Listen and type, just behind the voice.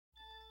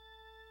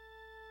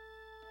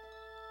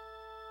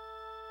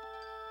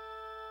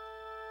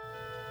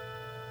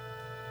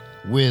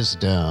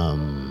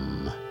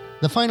Wisdom,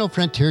 the final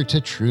frontier to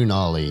true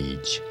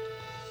knowledge.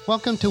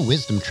 Welcome to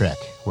Wisdom Trek,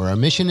 where our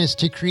mission is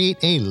to create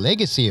a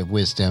legacy of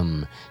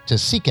wisdom, to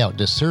seek out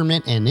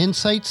discernment and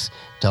insights,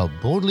 to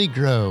boldly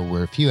grow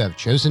where few have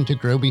chosen to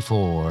grow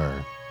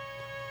before.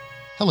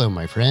 Hello,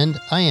 my friend.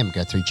 I am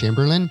Guthrie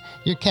Chamberlain,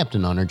 your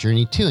captain on our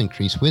journey to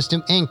increase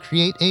wisdom and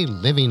create a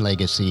living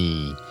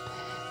legacy.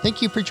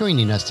 Thank you for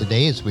joining us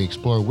today as we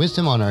explore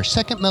wisdom on our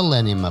second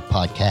millennium of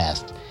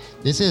podcast.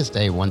 This is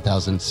day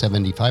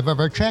 1075 of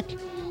our trek,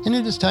 and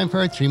it is time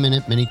for our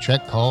 3-minute mini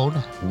trek called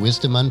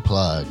Wisdom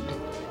Unplugged.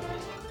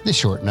 This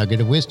short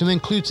nugget of wisdom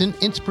includes an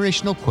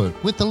inspirational quote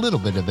with a little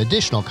bit of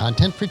additional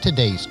content for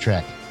today's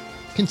trek.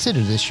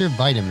 Consider this your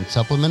vitamin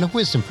supplement of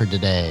wisdom for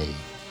today.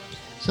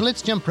 So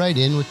let's jump right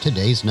in with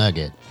today's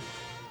nugget.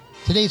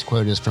 Today's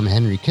quote is from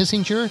Henry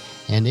Kissinger,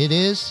 and it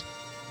is,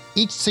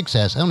 "Each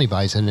success only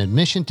buys an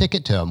admission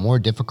ticket to a more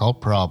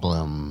difficult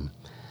problem."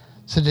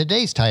 So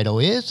today's title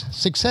is,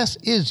 Success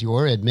is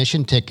Your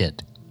Admission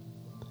Ticket.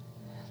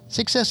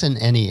 Success in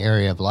any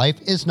area of life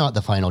is not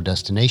the final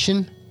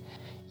destination.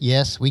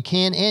 Yes, we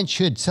can and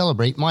should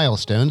celebrate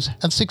milestones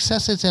of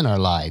successes in our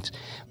lives,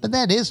 but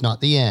that is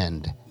not the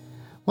end.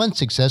 One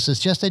success is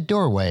just a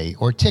doorway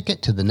or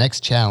ticket to the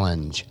next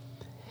challenge.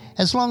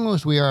 As long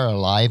as we are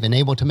alive and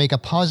able to make a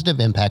positive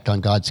impact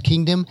on God's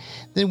kingdom,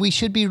 then we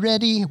should be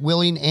ready,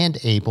 willing, and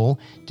able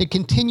to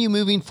continue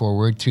moving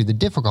forward through the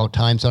difficult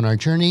times on our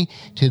journey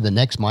to the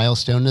next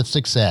milestone of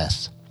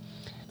success.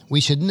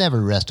 We should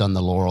never rest on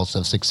the laurels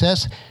of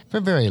success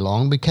for very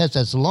long, because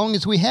as long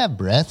as we have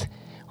breath,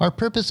 our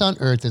purpose on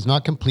earth is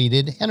not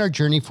completed and our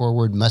journey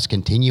forward must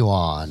continue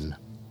on.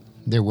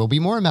 There will be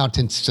more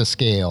mountains to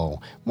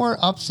scale,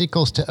 more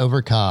obstacles to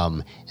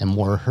overcome, and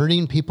more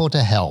hurting people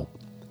to help.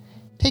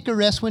 Take a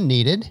rest when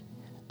needed,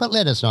 but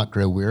let us not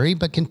grow weary,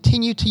 but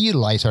continue to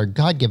utilize our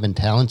God-given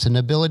talents and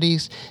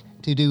abilities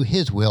to do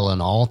His will in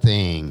all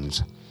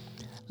things.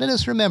 Let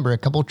us remember a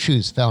couple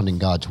truths found in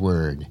God's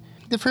Word.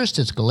 The first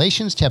is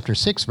Galatians chapter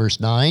 6, verse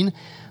 9.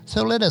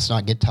 So let us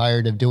not get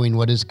tired of doing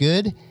what is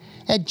good.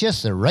 At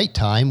just the right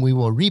time, we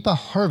will reap a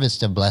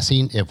harvest of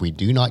blessing if we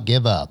do not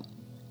give up.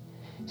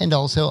 And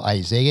also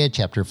Isaiah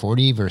chapter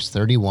 40, verse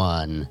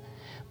 31.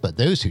 But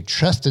those who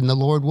trust in the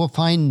Lord will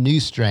find new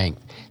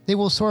strength. They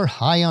will soar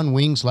high on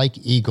wings like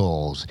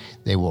eagles.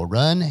 They will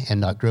run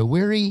and not grow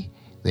weary.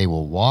 They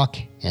will walk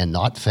and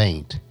not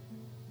faint.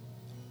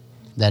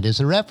 That is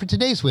a wrap for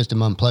today's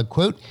Wisdom Unplugged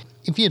quote.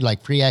 If you'd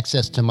like free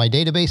access to my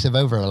database of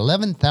over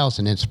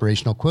 11,000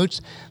 inspirational quotes,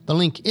 the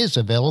link is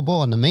available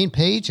on the main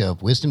page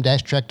of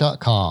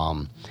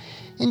wisdom-trek.com.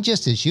 And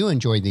just as you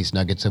enjoy these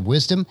nuggets of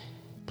wisdom,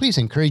 please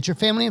encourage your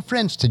family and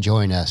friends to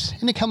join us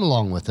and to come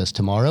along with us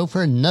tomorrow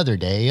for another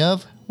day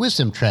of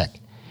Wisdom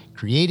Trek,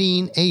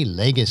 creating a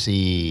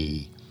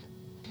legacy.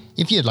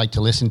 If you'd like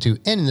to listen to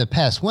any of the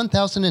past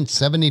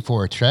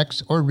 1074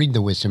 treks or read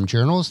the Wisdom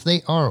Journals,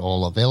 they are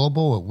all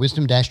available at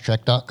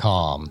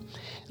wisdom-trek.com.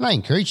 And I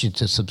encourage you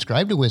to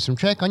subscribe to Wisdom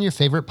Trek on your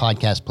favorite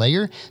podcast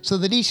player so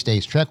that each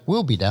day's trek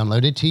will be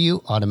downloaded to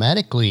you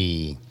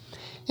automatically.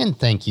 And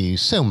thank you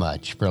so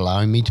much for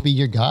allowing me to be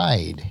your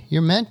guide,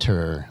 your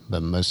mentor,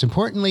 but most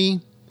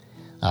importantly,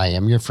 I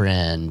am your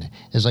friend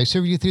as I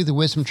serve you through the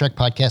Wisdom Trek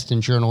podcast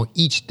and journal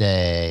each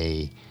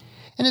day.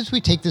 And as we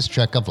take this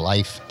trek of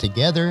life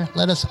together,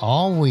 let us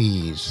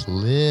always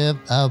live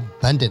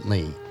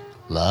abundantly,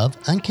 love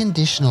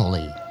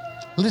unconditionally,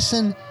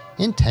 listen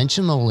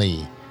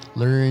intentionally,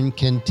 learn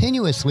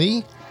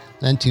continuously,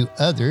 lend to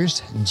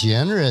others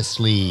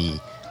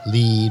generously,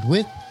 lead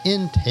with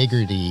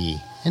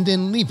integrity, and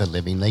then leave a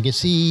living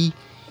legacy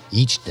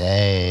each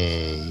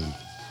day.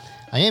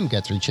 I am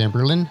Guthrie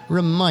Chamberlain,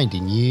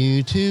 reminding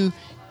you to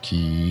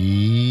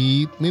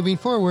keep moving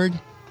forward,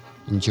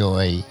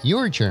 enjoy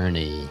your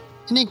journey,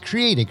 and then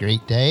create a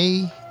great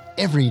day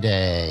every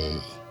day.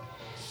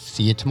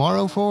 See you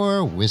tomorrow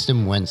for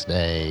Wisdom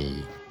Wednesday.